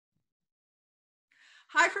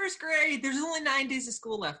Hi, first grade. There's only 9 days of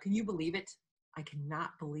school left. Can you believe it? I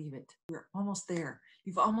cannot believe it. We're almost there.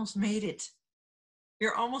 You've almost made it.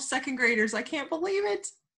 You're almost second graders. I can't believe it.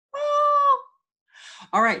 Oh.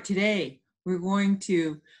 All right, today I'm going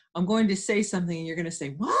to say something and you're going to say,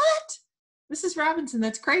 what? Mrs. Robinson,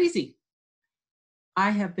 that's crazy. I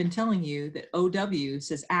have been telling you that OW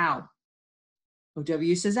says ow.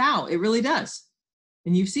 OW says ow. It really does.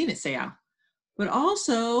 And you've seen it say ow. But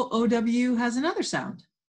also OW has another sound.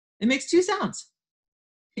 It makes two sounds.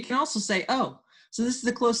 It can also say oh. So this is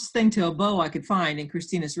the closest thing to a bow I could find in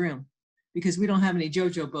Christina's room because we don't have any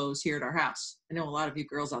JoJo bows here at our house. I know a lot of you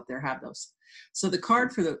girls out there have those. So the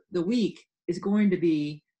card for the week is going to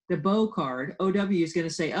be the bow card. OW is going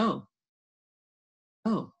to say oh.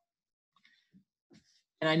 Oh.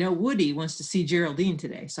 And I know Woody wants to see Geraldine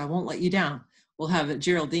today, so I won't let you down. We'll have a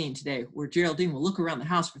Geraldine today where Geraldine will look around the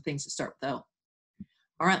house for things that start with O.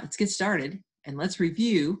 All right, let's get started and let's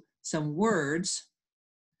review some words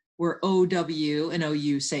where OW and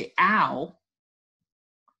OU say ow.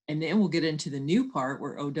 And then we'll get into the new part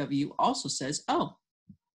where OW also says oh.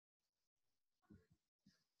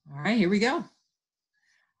 All right, here we go.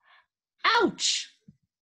 Ouch.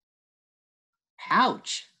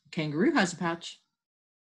 Pouch. Kangaroo has a pouch.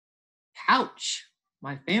 Couch.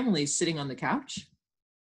 My family is sitting on the couch.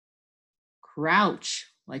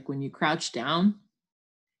 Crouch, like when you crouch down,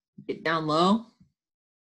 get down low.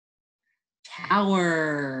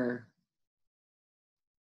 Tower.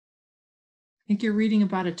 I think you're reading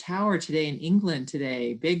about a tower today in England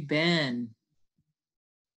today. Big Ben.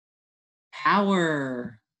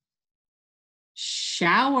 Power.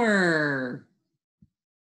 Shower.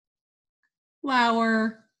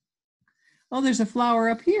 Flower. Oh, there's a flower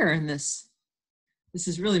up here in this. This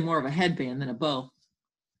is really more of a headband than a bow.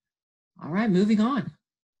 All right, moving on.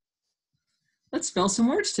 Let's spell some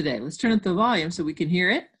words today. Let's turn up the volume so we can hear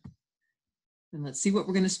it. And let's see what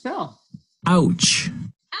we're going to spell. Ouch.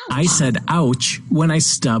 Ouch. I said ouch when I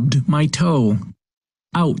stubbed my toe.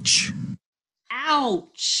 Ouch.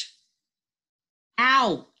 Ouch.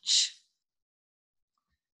 Ouch.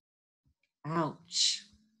 Ouch.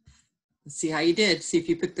 Let's see how you did. See if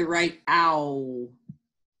you picked the right ow.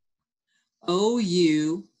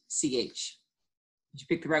 O-U-C-H. Did you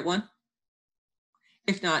pick the right one?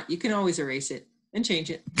 If not, you can always erase it and change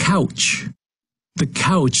it. Couch. The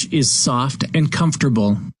couch is soft and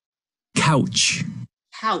comfortable. Couch.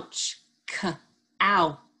 Couch.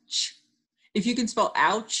 Ouch. If you can spell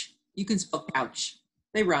ouch, you can spell couch.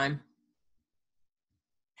 They rhyme.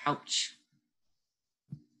 Couch.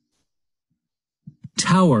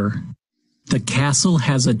 Tower. The castle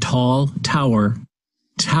has a tall tower.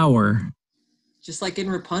 Tower. Just like in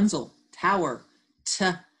Rapunzel. Tower.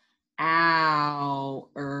 T-ow-er.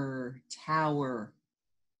 Tower.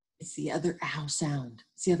 It's the other ow sound.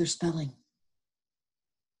 It's the other spelling.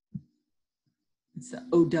 It's the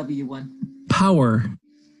O-W one. Power.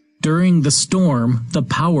 During the storm, the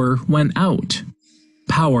power went out.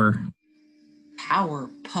 Power. Power.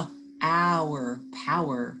 P-hour.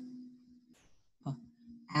 Power.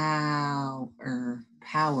 P-hour.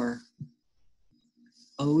 Power.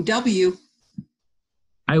 O-W.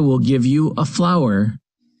 I will give you a flower.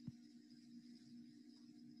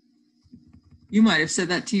 You might have said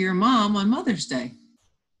that to your mom on Mother's Day.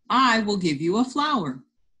 I will give you a flower.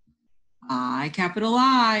 I, capital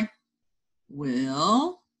I.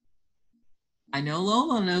 Will. I know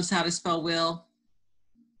Lola knows how to spell will.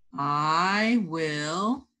 I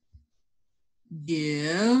will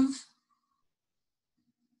give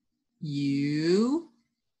you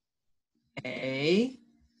a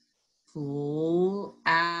flower.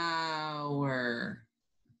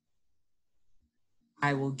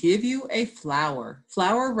 I will give you a flower.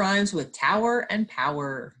 Flower rhymes with tower and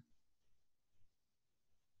power.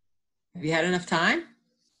 Have you had enough time?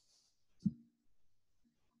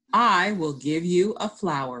 I will give you a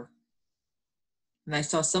flower. And I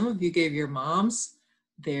saw some of you gave your moms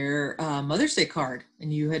their Mother's Day card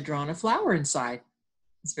and you had drawn a flower inside.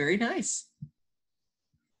 It's very nice.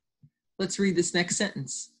 Let's read this next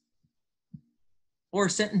sentence or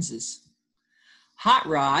sentences. Hot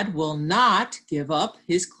Rod will not give up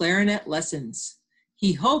his clarinet lessons.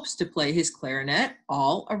 He hopes to play his clarinet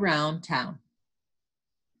all around town.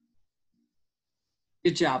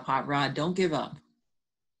 Good job, Hot Rod. Don't give up.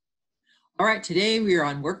 All right, today we are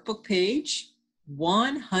on workbook page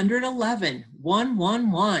 111,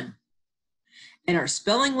 111. And our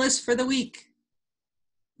spelling list for the week.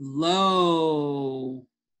 Blow.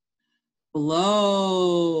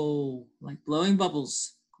 Blow. Like blowing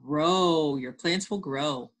bubbles. Grow, your plants will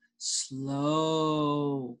grow.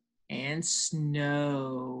 Slow and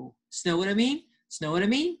snow. Snow what I mean? Know what I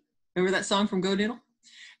mean? Remember that song from Go Doodle?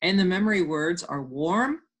 And the memory words are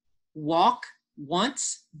warm, walk,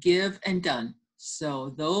 once, give, and done.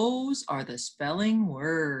 So those are the spelling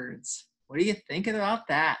words. What do you think about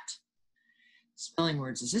that? Spelling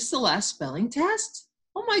words. Is this the last spelling test?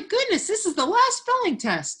 Oh my goodness, this is the last spelling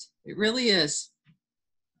test. It really is.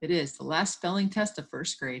 It is the last spelling test of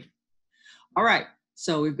first grade. All right,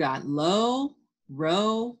 so we've got low,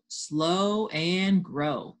 row, slow, and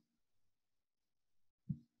grow.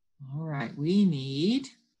 All right, we need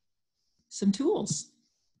some tools.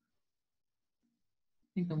 I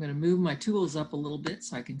think I'm going to move my tools up a little bit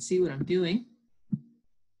so I can see what I'm doing.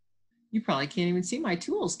 You probably can't even see my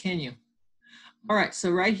tools, can you? All right,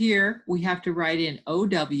 so right here, we have to write in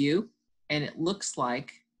OW, and it looks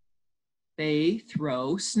like they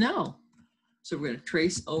throw snow. So we're going to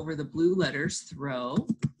trace over the blue letters, throw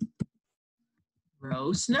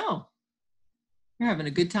snow. You're having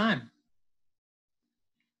a good time.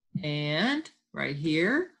 And right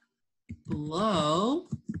here, blow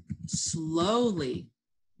slowly.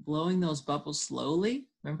 Blowing those bubbles slowly.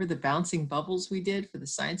 Remember the bouncing bubbles we did for the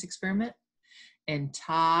science experiment? And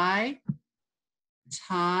tie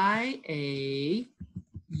a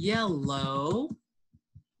yellow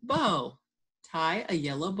bow. Tie a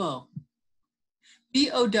yellow bow.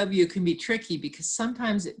 B-O-W can be tricky because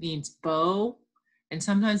sometimes it means bow and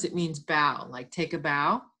sometimes it means bow, like take a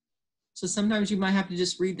bow. So sometimes you might have to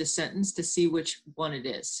just read the sentence to see which one it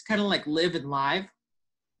is. Kind of like live and live.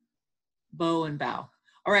 Bow and bow.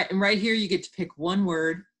 All right, and right here you get to pick one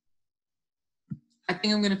word. I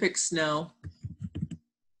think I'm going to pick snow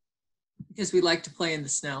because we like to play in the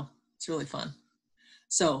snow. It's really fun.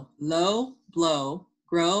 So low, blow,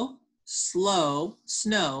 grow, slow,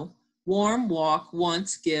 snow, warm, walk,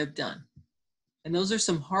 once, give, done. And those are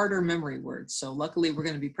some harder memory words. So luckily we're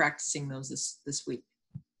going to be practicing those this week.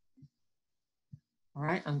 All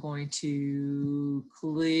right, I'm going to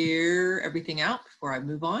clear everything out before I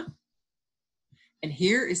move on. And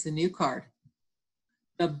here is the new card,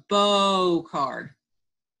 the bow card.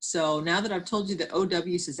 So now that I've told you that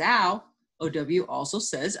OW says ow, OW also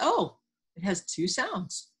says oh. It has two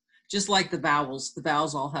sounds, just like the vowels. The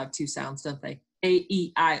vowels all have two sounds, don't they? A,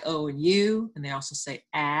 E, I, O, and U. And they also say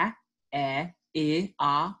a,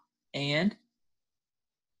 I, and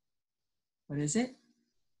what is it?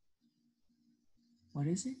 What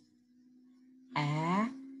is it? A,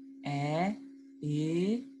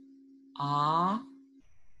 I,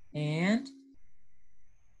 and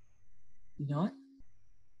you know it?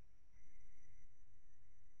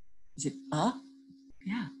 Is it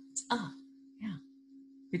Yeah, it's yeah,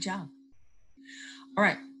 good job. All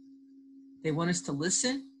right, they want us to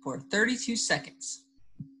listen for 32 seconds.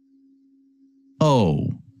 O,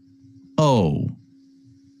 O,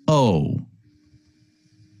 O.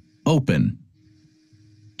 Open.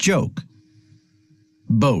 Joke.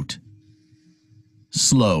 Boat.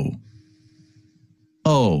 Slow.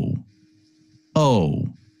 O, O,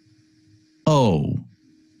 O.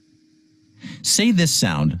 Say this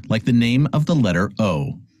sound like the name of the letter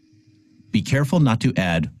O. Be careful not to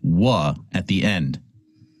add wa at the end.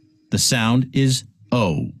 The sound is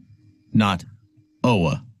O, not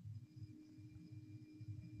oa.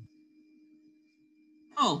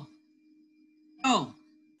 Oh, oh,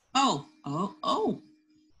 oh, oh, oh.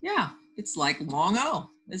 Yeah, it's like long O,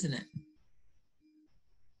 isn't it?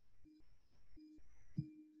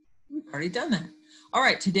 We've already done that. All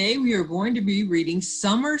right, today we are going to be reading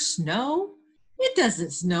Summer Snow. It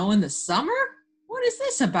doesn't snow in the summer. What is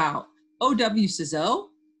this about? OW says O.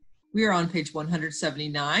 We are on page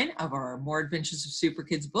 179 of our More Adventures of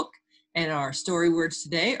Superkids book, and our story words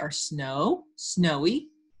today are snow, snowy,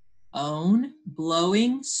 own,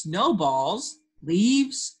 blowing, snowballs,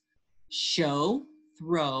 leaves, show,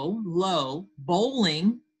 throw, low,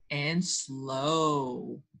 bowling, and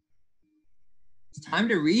slow. It's time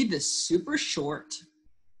to read the super short.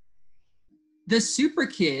 The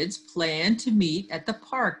Superkids planned to meet at the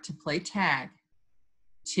park to play tag.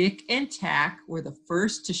 Tick and Tack were the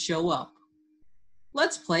first to show up.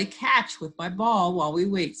 Let's play catch with my ball while we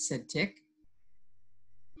wait, said Tick.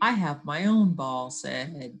 I have my own ball,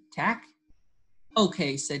 said Tack.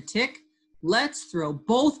 Okay, said Tick. Let's throw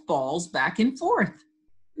both balls back and forth.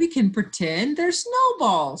 We can pretend they're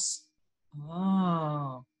snowballs.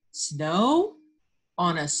 Oh, snow?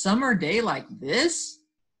 On a summer day like this?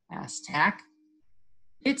 Asked Tack.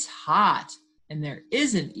 It's hot, and there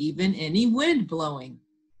isn't even any wind blowing.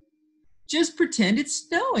 Just pretend it's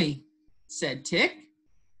snowy, said Tick.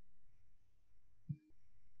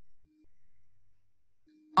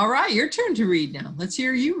 All right, your turn to read now. Let's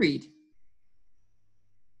hear you read.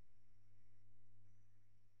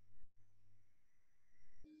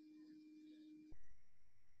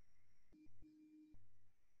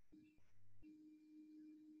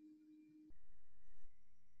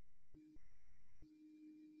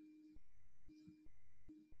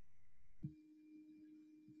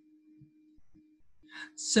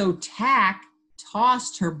 So Tack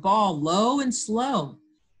tossed her ball low and slow.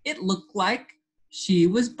 It looked like she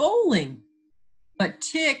was bowling. But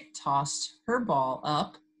Tick tossed her ball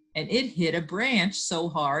up, and it hit a branch so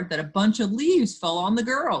hard that a bunch of leaves fell on the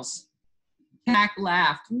girls. Tack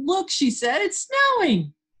laughed. Look, she said, it's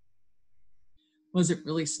snowing. Was it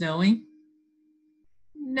really snowing?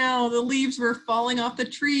 No, the leaves were falling off the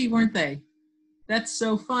tree, weren't they? That's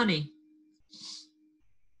so funny.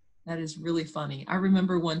 That is really funny. I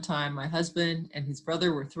remember one time my husband and his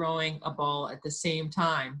brother were throwing a ball at the same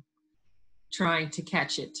time, trying to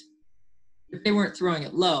catch it. But they weren't throwing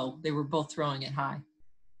it low, they were both throwing it high.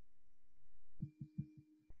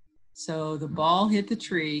 So the ball hit the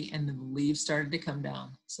tree and the leaves started to come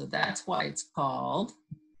down. So that's why it's called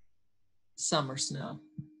summer snow.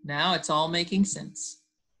 Now it's all making sense.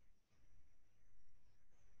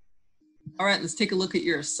 All right, let's take a look at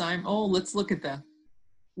your assignment. Oh, let's look at the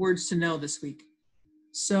words to know this week.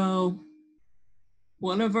 So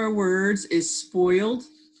one of our words is spoiled.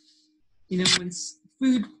 You know, when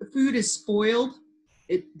food is spoiled,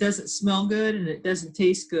 it doesn't smell good and it doesn't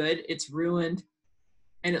taste good. It's ruined.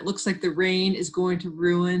 And it looks like the rain is going to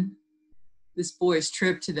ruin this boy's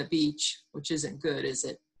trip to the beach, which isn't good, is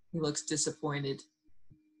it? He looks disappointed.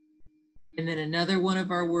 And then another one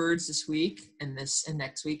of our words this week and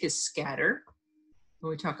next week is scatter.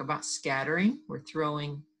 When we talk about scattering, we're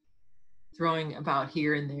throwing about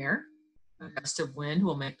here and there. A gust of wind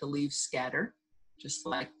will make the leaves scatter, just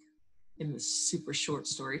like in the super short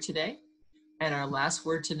story today. And our last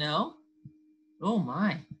word to know, oh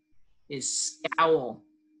my, is scowl.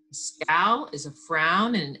 A scowl is a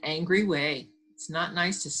frown in an angry way. It's not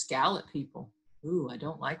nice to scowl at people. Ooh, I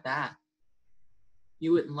don't like that.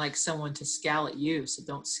 You wouldn't like someone to scowl at you, so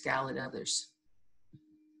don't scowl at others.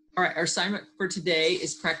 All right, our assignment for today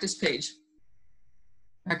is practice page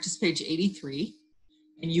 83,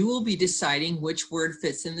 and you will be deciding which word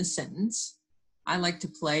fits in the sentence. I like to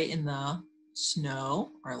play in the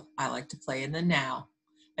snow, or I like to play in the now.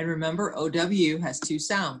 And remember, OW has 2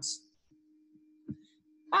 sounds.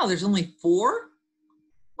 Wow, there's only 4?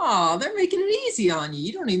 Oh, they're making it easy on you.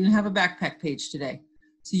 You don't even have a backpack page today.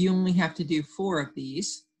 So you only have to do 4 of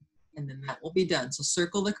these, and then that will be done. So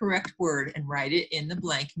circle the correct word and write it in the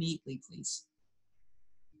blank neatly, please.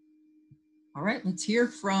 All right, let's hear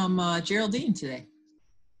from Geraldine today.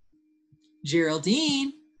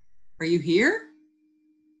 Geraldine, are you here?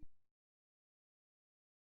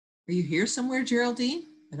 Are you here somewhere, Geraldine?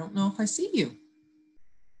 I don't know if I see you.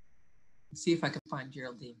 Let's see if I can find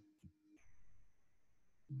Geraldine.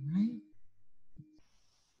 All right.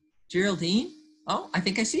 Geraldine? Oh, I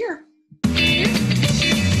think I see her.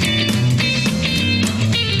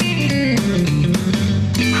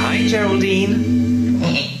 Hi, Geraldine.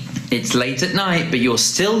 It's late at night, but you're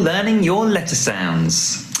still learning your letter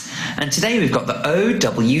sounds. And today we've got the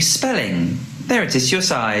OW spelling. There it is to your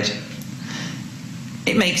side.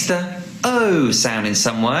 It makes the O sound in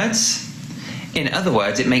some words. In other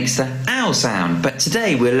words, it makes the ow sound. But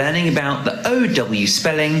today we're learning about the OW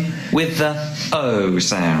spelling with the O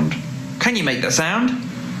sound. Can you make that sound?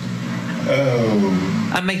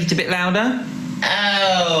 Oh. And make it a bit louder?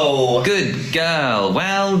 Ow. Good girl.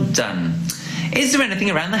 Well done. Is there anything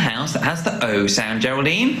around the house that has the O sound,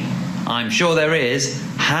 Geraldine? I'm sure there is.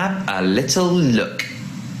 Have a little look.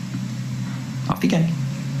 Off you go.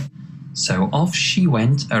 So off she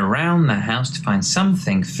went around the house to find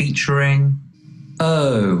something featuring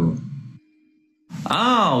O.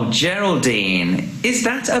 Oh, Geraldine, is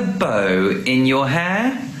that a bow in your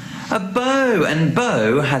hair? A bow, and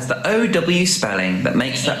bow has the OW spelling that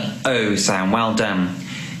makes the O sound. Well done.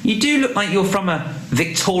 You do look like you're from a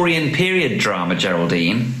Victorian period drama,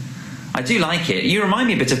 Geraldine. I do like it. You remind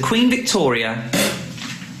me a bit of Queen Victoria.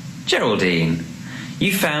 Geraldine,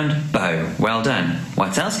 you found bow. Well done.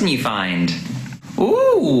 What else can you find?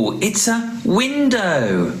 Ooh, it's a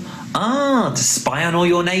window. Ah, to spy on all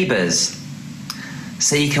your neighbours.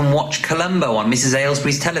 So you can watch Columbo on Mrs.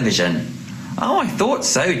 Aylesbury's television. Oh, I thought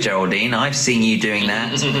so, Geraldine. I've seen you doing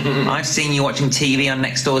that. I've seen you watching TV on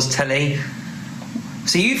next door's telly.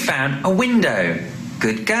 So you found a window.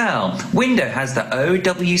 Good girl. Window has the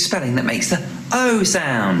OW spelling that makes the O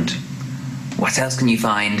sound. What else can you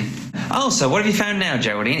find? Oh, so what have you found now,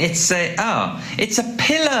 Geraldine? It's a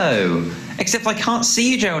pillow. Except I can't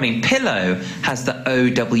see you, Geraldine. Pillow has the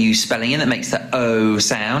OW spelling in that makes the O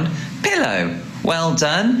sound. Pillow. Well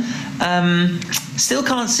done. Still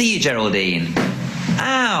can't see you, Geraldine.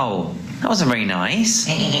 Ow. That wasn't very nice.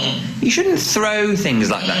 You shouldn't throw things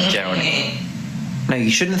like that, Geraldine. No, you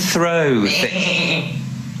shouldn't throw things.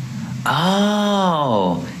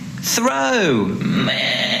 Oh. Throw.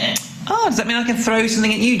 Oh, does that mean I can throw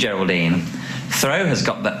something at you, Geraldine? Throw has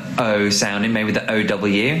got the O sound in, maybe the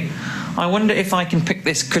O-W. I wonder if I can pick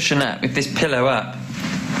this cushion up, if this pillow up.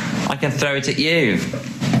 I can throw it at you.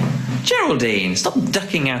 Geraldine, stop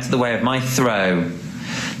ducking out of the way of my throw.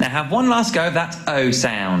 Now have one last go of that O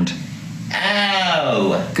sound.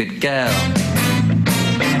 Ow! Good girl.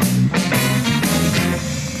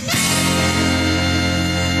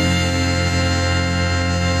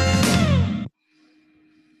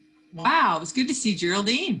 Wow, it was good to see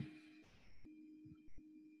Geraldine.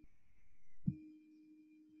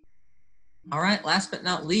 All right, last but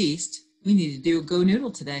not least, we need to do a Go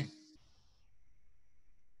Noodle today.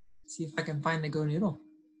 See if I can find the Go Noodle.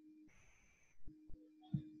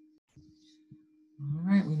 All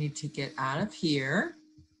right, we need to get out of here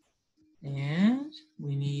and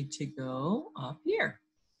we need to go up here.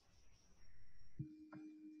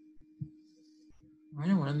 All right,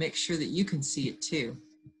 I want to make sure that you can see it too.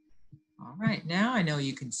 All right, now I know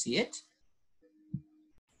you can see it.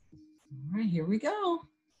 All right, here we go.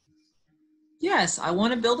 Yes, I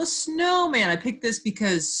want to build a snowman. I picked this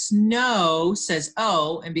because snow says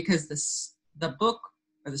O, and because the book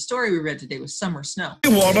or the story we read today was Summer Snow. I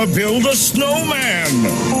want to build a snowman.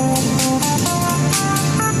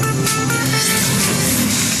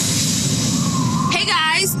 Hey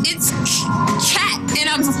guys, it's Cat, and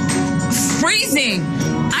I'm freezing.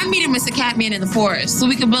 I'm meeting Mr. Catman in the forest so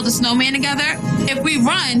we can build a snowman together. If we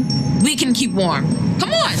run, we can keep warm.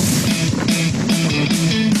 Come on.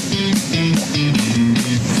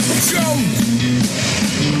 Jump!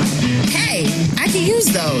 Hey, I can use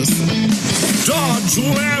those. Dodge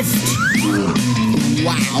left!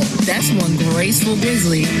 Wow, that's one graceful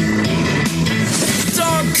grizzly.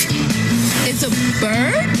 Duck! It's a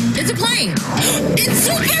bird? It's a plane. It's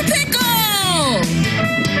Super Pickle!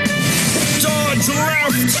 Dodge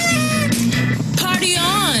left! Party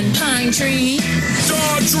on, Pine Tree.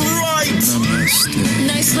 Dodge right!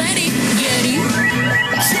 Nice sledding, Yeti.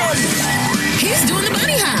 Jump! He's doing the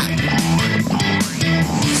bunny hop.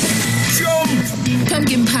 Jump!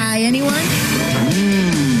 Pumpkin pie, anyone?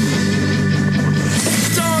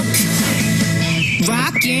 Duck!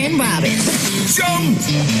 Rockin' Robin. Jump!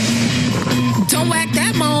 Don't whack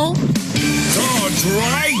that mole. Dodge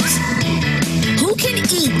right! Who can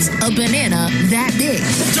eat a banana that big?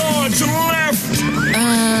 Dodge left!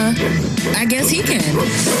 I guess he can.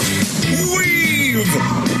 Weave!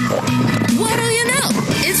 What do you know?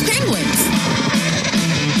 It's penguins.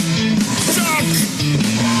 Duck!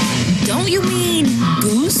 Don't you mean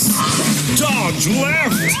goose? Dodge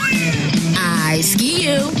left! I ski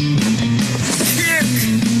you. Kick!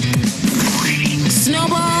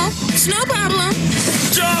 Snowball, no problem.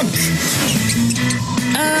 Duck!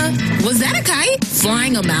 Was that a kite?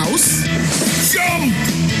 Flying a mouse? Jump!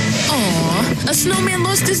 Aw, a snowman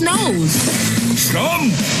lost his nose.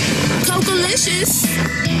 Jump! Cocolicious.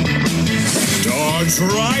 Dodge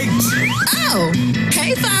right! Oh,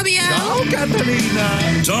 hey Fabio. Ciao,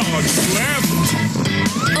 Caterina! Dodge left!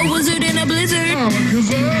 A wizard in a blizzard.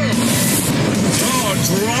 Dodge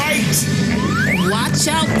right! Watch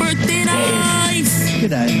out for thin ice.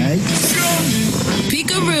 G'day, mate. Jump!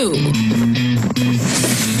 Peekaroo.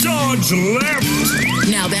 Dodge left!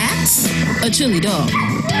 Now that's a chili dog.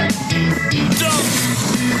 Duck!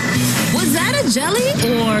 Was that a jelly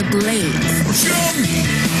or glaze? Jump!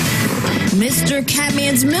 Mr.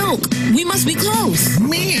 Catman's milk. We must be close.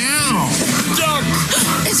 Meow! Duck!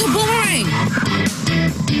 It's a boomerang.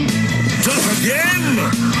 Duck again!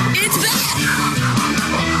 It's back.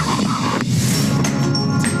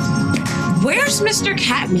 Where's Mr.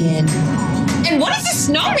 Catman? And what is the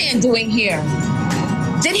snowman doing here?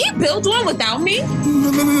 Did he build one without me?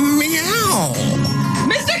 Meow!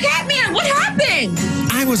 Mr. Catman, what happened?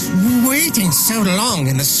 I was waiting so long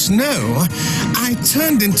in the snow, I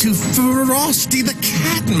turned into Frosty the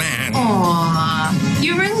Catman. Aw,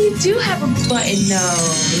 you really do have a button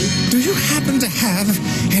nose. Do you happen to have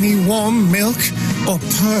any warm milk or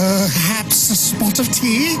perhaps a spot of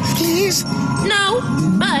tea, please? No,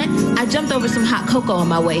 but I jumped over some hot cocoa on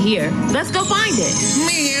my way here. Let's go find it.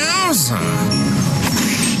 Meowza!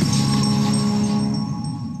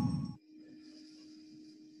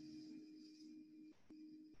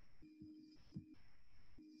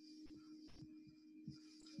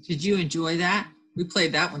 Did you enjoy that? We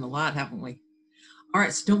played that one a lot, haven't we? All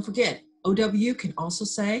right, so don't forget, OW can also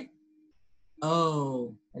say,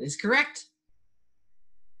 oh, that is correct.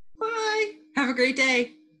 Bye. Have a great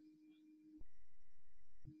day.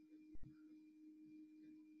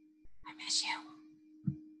 I miss you.